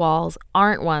reading on the walls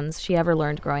aren't ones she ever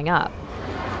learned growing up.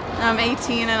 I'm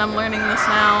 18 and I'm learning this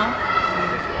now,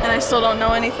 and I still don't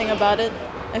know anything about it.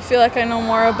 I feel like I know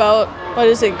more about,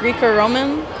 Greek or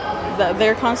Roman,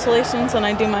 their constellations, than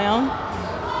I do my own.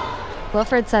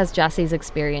 Wilfred says Jessie's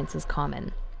experience is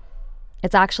common.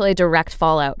 It's actually a direct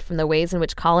fallout from the ways in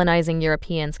which colonizing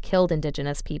Europeans killed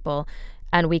indigenous people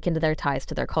and weakened their ties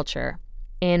to their culture.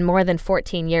 In more than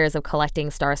 14 years of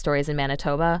collecting star stories in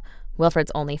Manitoba,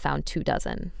 Wilfred's only found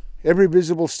 24. Every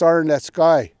visible star in that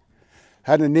sky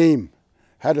had a name,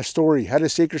 had a story, had a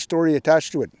sacred story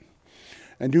attached to it.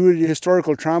 And due to the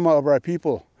historical trauma of our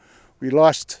people, we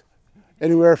lost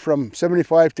anywhere from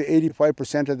 75 to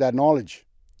 85% of that knowledge.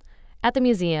 At the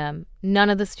museum, none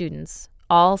of the students,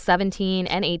 all 17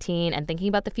 and 18 and thinking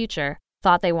about the future,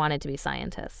 thought they wanted to be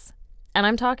scientists. And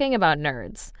I'm talking about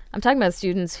nerds. I'm talking about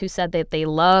students who said that they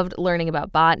loved learning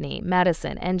about botany,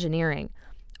 medicine, engineering,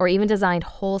 or even designed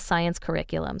whole science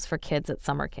curriculums for kids at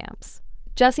summer camps.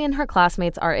 Jessie and her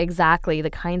classmates are exactly the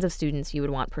kinds of students you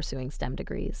would want pursuing STEM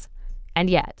degrees. And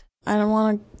yet, I don't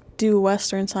want to do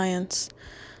Western science.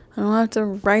 I don't have to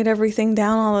write everything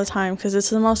down all the time because it's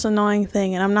the most annoying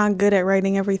thing, and I'm not good at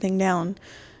writing everything down.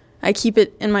 I keep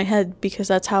it in my head because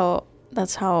that's how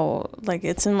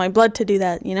it's in my blood to do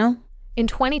that, you know? In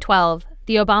 2012,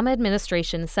 the Obama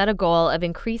administration set a goal of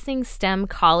increasing STEM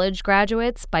college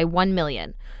graduates by 1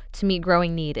 million to meet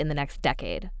growing need in the next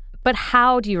decade. But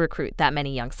how do you recruit that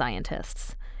many young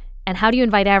scientists? And how do you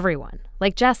invite everyone,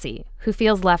 like Jessie, who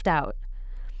feels left out?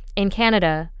 In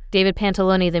Canada, David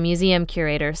Pantaloni, the museum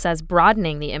curator, says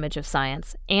broadening the image of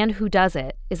science and who does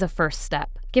it is a first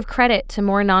step. Give credit to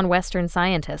more non-Western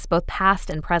scientists, both past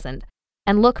and present,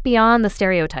 and look beyond the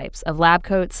stereotypes of lab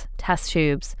coats, test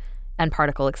tubes, and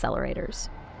particle accelerators.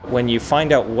 When you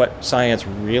find out what science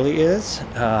really is,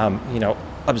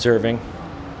 observing,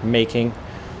 making,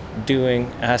 doing,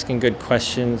 asking good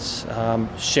questions,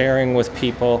 sharing with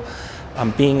people,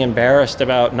 being embarrassed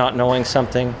about not knowing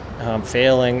something,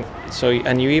 failing.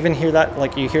 And you even hear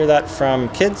that, you hear that from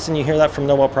kids and you hear that from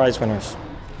Nobel Prize winners.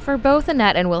 For both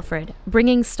Annette and Wilfred,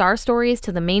 bringing star stories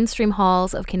to the mainstream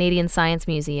halls of Canadian science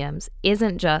museums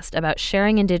isn't just about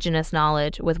sharing Indigenous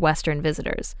knowledge with Western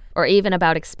visitors, or even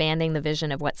about expanding the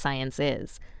vision of what science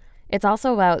is. It's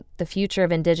also about the future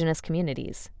of Indigenous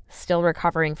communities, still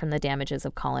recovering from the damages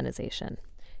of colonization.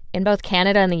 In both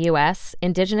Canada and the U.S.,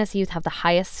 Indigenous youth have the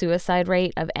highest suicide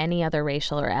rate of any other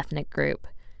racial or ethnic group.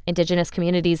 Indigenous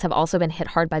communities have also been hit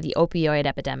hard by the opioid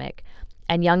epidemic,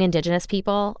 and young Indigenous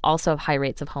people also have high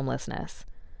rates of homelessness.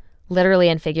 Literally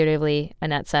and figuratively,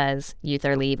 Annette says, youth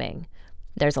are leaving.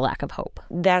 There's a lack of hope.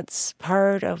 That's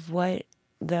part of what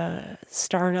the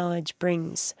star knowledge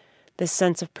brings, this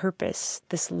sense of purpose,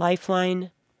 this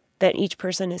lifeline that each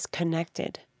person is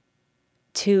connected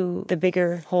to the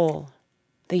bigger whole,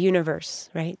 the universe,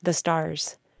 right? The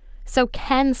stars. So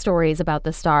can stories about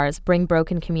the stars bring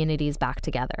broken communities back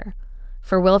together?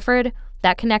 For Wilfred,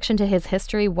 that connection to his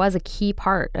history was a key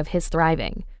part of his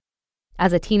thriving.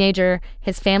 As a teenager,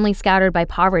 his family scattered by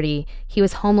poverty, he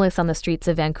was homeless on the streets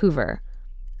of Vancouver.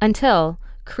 Until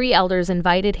Cree elders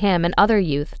invited him and other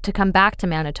youth to come back to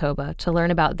Manitoba to learn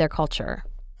about their culture.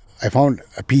 I found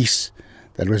a piece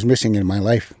that was missing in my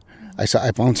life.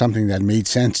 I found something that made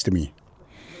sense to me.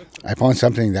 I found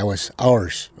something that was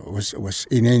ours. It was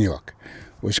Inukjuak,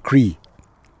 was Cree,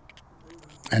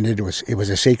 and it was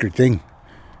a sacred thing,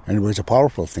 and it was a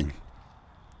powerful thing.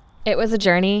 It was a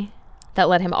journey that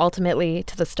led him ultimately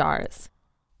to the stars.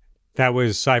 That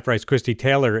was Sci-Fi's Christy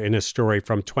Taylor in a story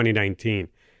from 2019.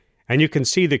 And you can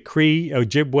see the Cree,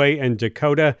 Ojibwe, and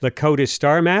Dakota Lakota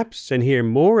star maps and hear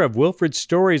more of Wilfred's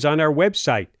stories on our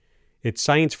website. It's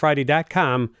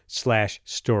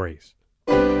sciencefriday.com/stories.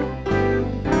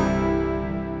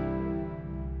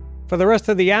 For the rest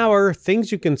of the hour,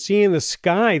 things you can see in the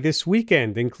sky this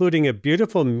weekend, including a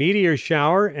beautiful meteor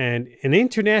shower and an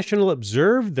International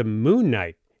Observe the Moon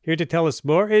Night. Here to tell us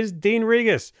more is Dean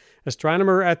Regas,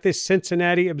 astronomer at the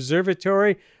Cincinnati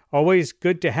Observatory. Always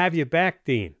good to have you back,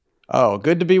 Dean. Oh,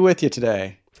 good to be with you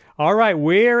today. All right,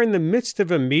 we're in the midst of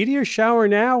a meteor shower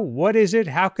now. What is it?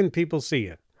 How can people see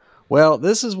it? Well,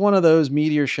 this is one of those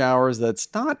meteor showers that's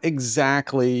not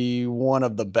exactly one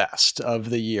of the best of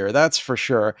the year, that's for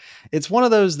sure. It's one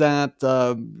of those that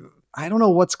I don't know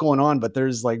what's going on, but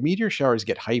there's like meteor showers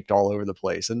get hyped all over the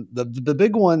place. And the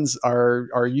big ones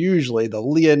are usually the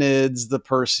Leonids, the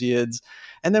Perseids,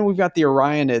 and then we've got the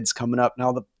Orionids coming up.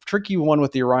 Now, the tricky one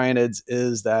with the Orionids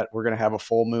is that we're going to have a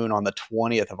full moon on the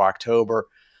 20th of October.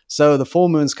 So the full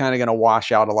moon's kind of going to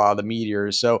wash out a lot of the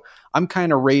meteors. So I'm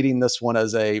kind of rating this one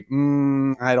as a,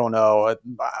 I don't know.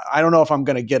 I don't know if I'm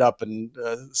going to get up and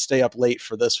stay up late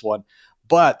for this one.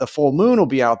 But the full moon will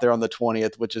be out there on the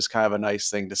 20th, which is kind of a nice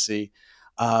thing to see.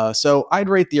 So I'd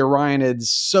rate the Orionids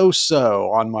so-so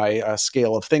on my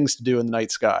scale of things to do in the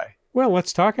night sky. Well,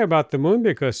 let's talk about the moon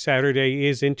because Saturday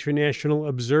is International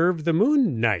Observe the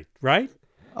Moon Night, right?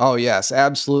 Oh yes,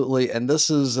 absolutely. And this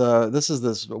is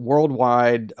this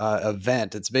worldwide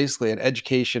event. It's basically an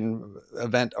education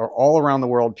event all around the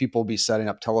world. People will be setting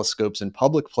up telescopes in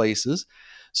public places.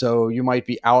 So you might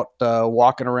be out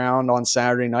walking around on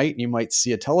Saturday night and you might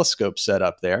see a telescope set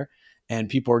up there. And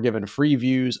people are given free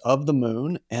views of the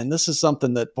moon. And this is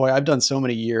something that, boy, I've done so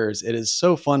many years. It is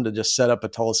so fun to just set up a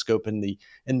telescope in the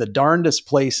darndest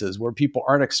places where people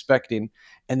aren't expecting,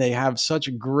 and they have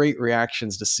such great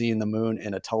reactions to seeing the moon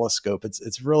in a telescope.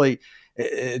 It's really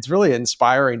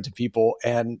inspiring to people.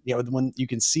 And when you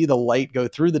can see the light go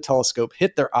through the telescope,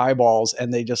 hit their eyeballs,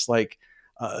 and they just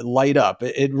light up.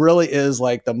 It really is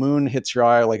like the moon hits your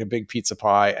eye like a big pizza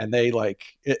pie, and they like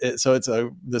it. So it's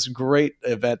this great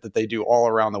event that they do all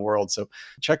around the world. So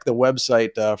check the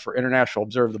website for International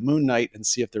Observe the Moon Night and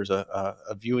see if there's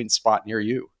a viewing spot near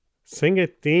you. Sing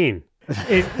it, Dean.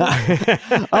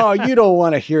 Oh, you don't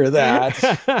want to hear that.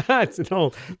 It's an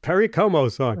old Perry Como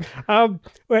song.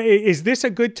 Is this a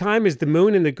good time? Is the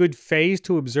moon in a good phase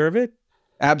to observe it?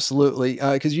 Absolutely,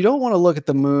 because you don't want to look at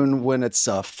the moon when it's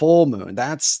a full moon.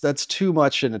 That's too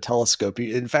much in a telescope.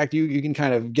 In fact, you can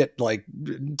kind of get like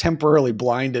temporarily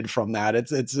blinded from that.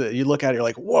 It's you look at it, you're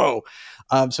like, whoa.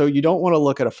 So you don't want to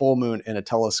look at a full moon in a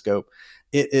telescope.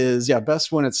 It is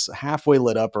best when it's halfway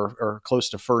lit up or close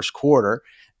to first quarter.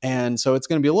 And so it's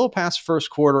going to be a little past first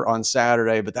quarter on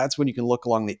Saturday, but that's when you can look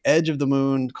along the edge of the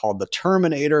moon called the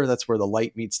terminator. That's where the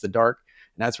light meets the dark.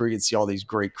 And that's where you can see all these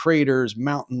great craters,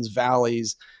 mountains,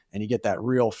 valleys, and you get that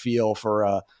real feel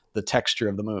for the texture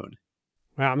of the moon.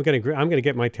 Well, I'm gonna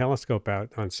get my telescope out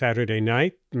on Saturday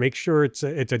night. Make sure it's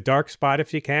a dark spot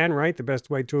if you can, right? The best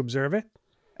way to observe it.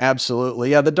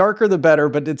 Absolutely. Yeah, the darker the better,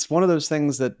 but it's one of those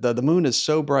things that the moon is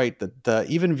so bright that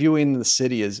even viewing the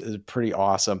city is pretty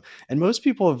awesome. And most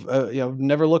people have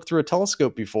never looked through a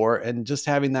telescope before, and just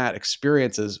having that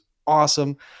experience is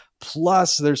awesome.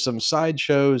 Plus, there's some side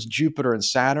shows. Jupiter and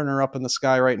Saturn are up in the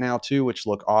sky right now, too, which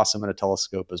look awesome in a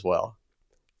telescope as well.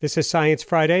 This is Science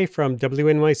Friday from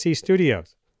WNYC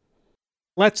Studios.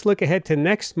 Let's look ahead to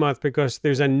next month because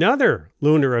there's another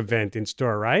lunar event in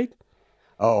store, right?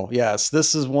 Oh, yes.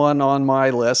 This is one on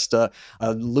my list. A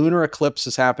lunar eclipse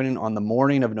is happening on the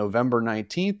morning of November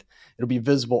 19th. It'll be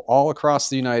visible all across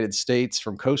the United States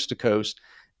from coast to coast,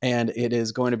 and it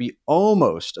is going to be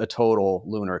almost a total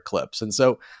lunar eclipse. And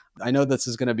so I know this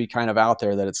is going to be kind of out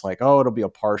there that it's like, oh, it'll be a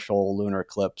partial lunar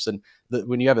eclipse. And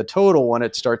when you have a total one,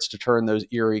 it starts to turn those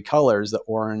eerie colors, the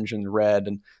orange and red,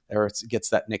 and there it gets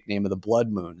that nickname of the blood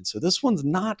moon. And so this one's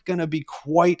not going to be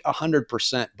quite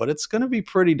 100%, but it's going to be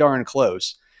pretty darn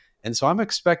close. And so I'm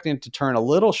expecting it to turn a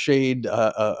little shade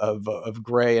of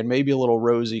gray and maybe a little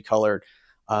rosy colored.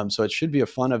 So it should be a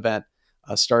fun event.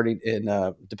 Starting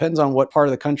in, depends on what part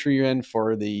of the country you're in.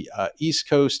 For the East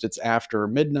Coast, it's after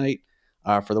midnight.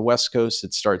 For the West Coast,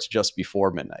 it starts just before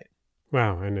midnight.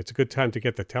 Wow, and it's a good time to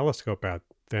get the telescope out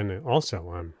then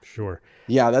also, I'm sure.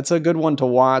 Yeah, that's a good one to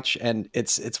watch. And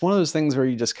it's one of those things where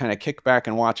you just kind of kick back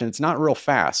and watch, and it's not real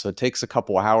fast. So it takes a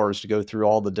couple of hours to go through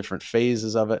all the different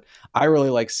phases of it. I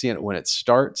really like seeing it when it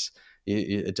starts.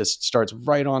 It just starts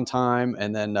right on time,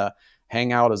 and then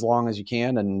hang out as long as you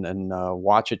can and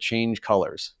watch it change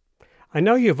colors. I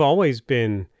know you've always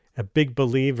been a big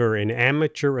believer in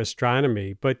amateur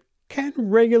astronomy, but can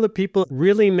regular people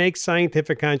really make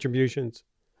scientific contributions?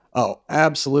 Oh,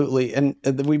 absolutely. And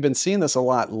we've been seeing this a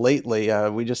lot lately.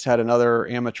 We just had another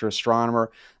amateur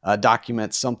astronomer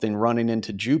document something running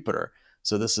into Jupiter.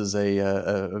 So this is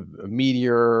a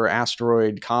meteor,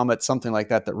 asteroid, comet, something like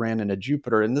that ran into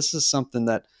Jupiter. And this is something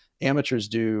that amateurs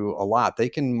do a lot. They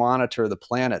can monitor the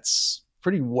planets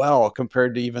pretty well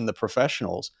compared to even the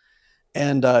professionals.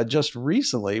 And just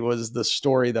recently was the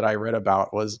story that I read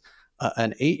about was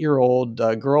an 8-year-old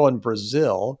girl in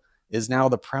Brazil is now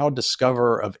the proud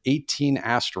discoverer of 18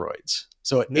 asteroids.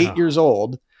 So at 8 years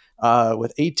old,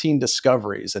 with 18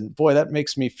 discoveries. And boy, that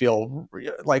makes me feel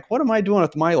like, what am I doing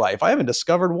with my life? I haven't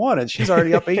discovered one, and she's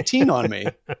already up 18 on me.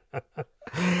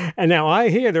 And now I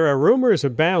hear there are rumors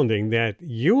abounding that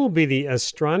you will be the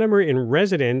astronomer in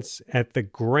residence at the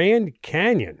Grand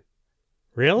Canyon.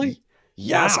 Really?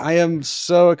 Yes, Wow. I am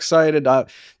so excited.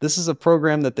 This is a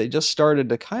program that they just started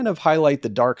to kind of highlight the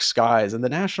dark skies, and the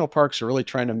national parks are really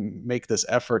trying to make this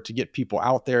effort to get people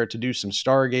out there to do some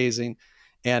stargazing.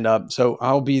 And so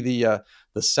I'll be the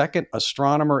second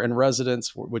astronomer in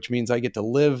residence, which means I get to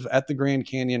live at the Grand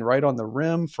Canyon right on the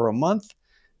rim for a month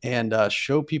and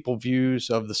show people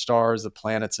views of the stars, the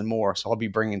planets, and more. So I'll be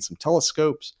bringing some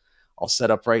telescopes. I'll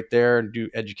set up right there and do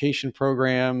education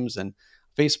programs and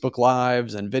Facebook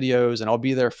Lives and videos, and I'll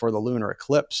be there for the lunar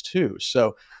eclipse too.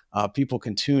 So people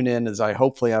can tune in as I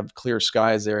hopefully have clear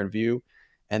skies there in view.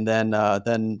 And then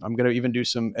I'm going to even do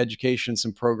some education,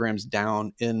 some programs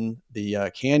down in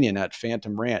the canyon at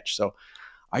Phantom Ranch. So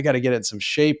I got to get in some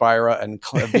shape, Ira, and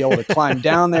be able to climb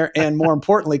down there and, more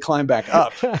importantly, climb back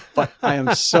up. But I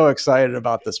am so excited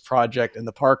about this project, and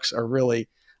the parks are really,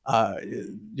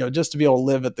 just to be able to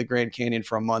live at the Grand Canyon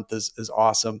for a month is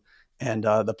awesome. And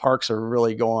the parks are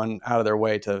really going out of their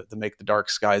way to make the dark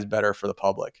skies better for the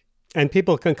public. And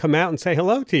people can come out and say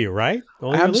hello to you, right?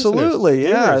 All your Absolutely,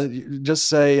 listeners. yeah. Just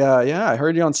say, I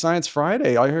heard you on Science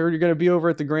Friday. I heard you're going to be over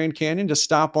at the Grand Canyon. Just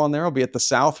stop on there. I'll be at the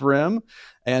South Rim.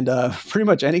 And pretty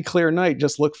much any clear night,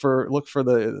 just look for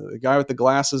the guy with the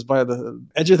glasses by the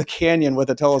edge of the canyon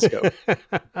with a telescope.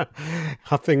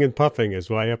 Huffing and puffing his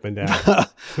way up and down.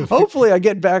 Hopefully I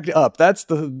get back up. That's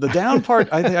the down part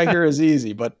I think I hear is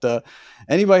easy. But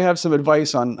anybody have some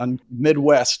advice on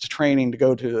Midwest training to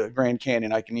go to the Grand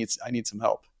Canyon? I need some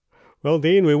help. Well,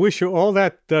 Dean, we wish you all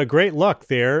that great luck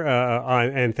there.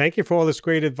 And thank you for all this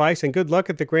great advice, and good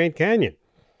luck at the Grand Canyon.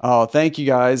 Oh, thank you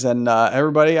guys. And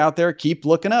everybody out there, keep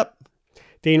looking up.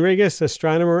 Dean Regas,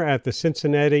 astronomer at the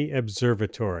Cincinnati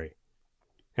Observatory.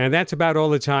 And that's about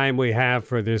all the time we have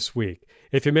for this week.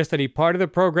 If you missed any part of the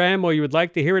program or you would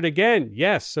like to hear it again,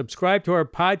 yes, subscribe to our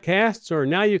podcasts, or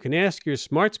now you can ask your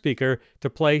smart speaker to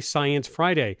play Science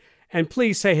Friday. And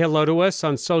please say hello to us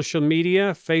on social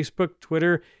media, Facebook,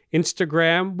 Twitter,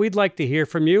 Instagram. We'd like to hear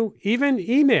from you, even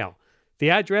email.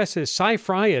 The address is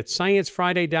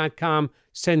scifry@sciencefriday.com.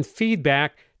 Send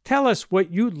feedback. Tell us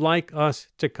what you'd like us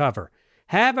to cover.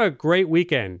 Have a great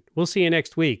weekend. We'll see you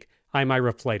next week. I'm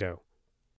Ira Flato.